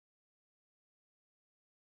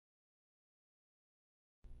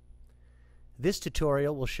This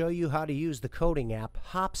tutorial will show you how to use the coding app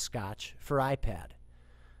Hopscotch for iPad.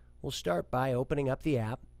 We'll start by opening up the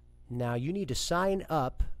app. Now you need to sign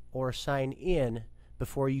up or sign in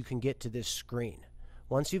before you can get to this screen.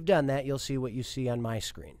 Once you've done that, you'll see what you see on my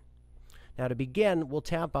screen. Now to begin, we'll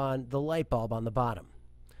tap on the light bulb on the bottom.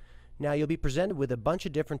 Now you'll be presented with a bunch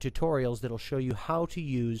of different tutorials that will show you how to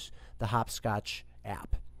use the Hopscotch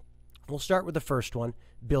app. We'll start with the first one,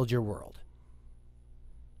 Build Your World.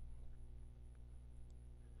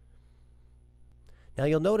 Now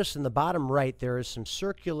you'll notice in the bottom right there is some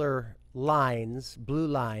circular lines, blue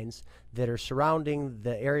lines, that are surrounding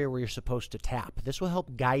the area where you're supposed to tap. This will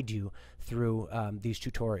help guide you through these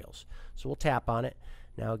tutorials. So we'll tap on it.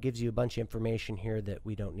 Now it gives you a bunch of information here that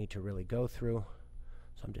we don't need to really go through.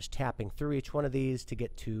 So I'm just tapping through each one of these to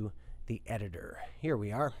get to the editor. Here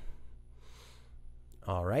we are.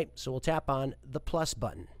 All right, so we'll tap on the plus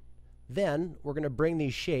button. Then we're going to bring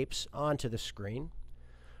these shapes onto the screen.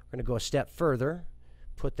 We're going to go a step further,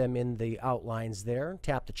 put them in the outlines there,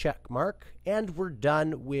 tap the check mark, and we're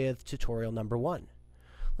done with tutorial number 1.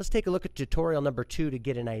 Let's take a look at tutorial number 2 to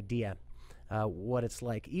get an idea what it's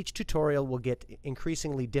like. Each tutorial will get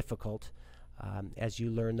increasingly difficult as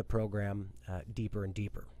you learn the program deeper and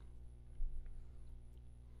deeper.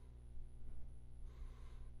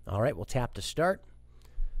 All right, we'll tap to start.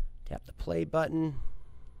 Tap the play button,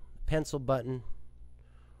 pencil button.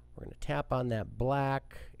 We're going to tap on that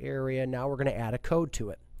black area. Now we're going to add a code to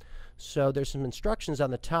it. So there's some instructions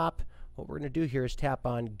on the top. What we're going to do here is tap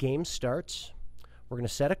on Game Starts. We're going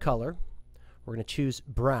to set a color. We're going to choose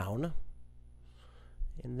brown.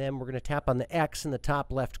 And then we're going to tap on the X in the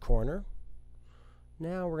top left corner.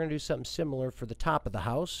 Now we're going to do something similar for the top of the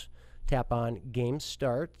house. Tap on Game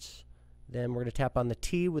Starts. Then we're going to tap on the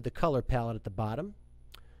T with the color palette at the bottom.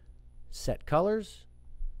 Set colors.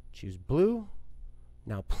 Choose blue.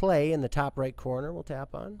 Now play in the top right corner we'll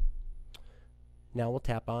tap on. Now we'll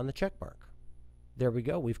tap on the check mark. There we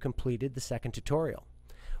go. We've completed the second tutorial.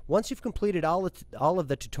 Once you've completed all of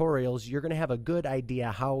the tutorials, you're going to have a good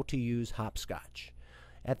idea how to use Hopscotch.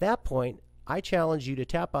 At that point, I challenge you to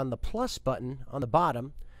tap on the plus button on the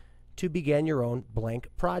bottom to begin your own blank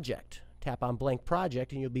project. Tap on blank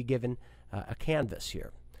project and you'll be given a canvas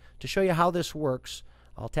here. To show you how this works,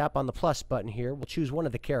 I'll tap on the plus button here. We'll choose one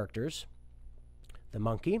of the characters, the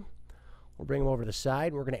monkey. We'll bring him over to the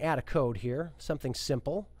side. We're going to add a code here, something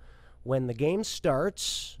simple. When the game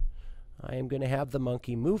starts, I am going to have the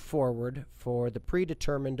monkey move forward for the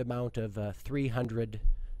predetermined amount of 300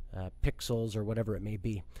 pixels or whatever it may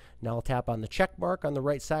be. Now I'll tap on the check mark on the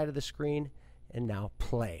right side of the screen and now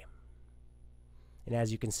play. And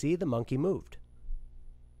as you can see, the monkey moved.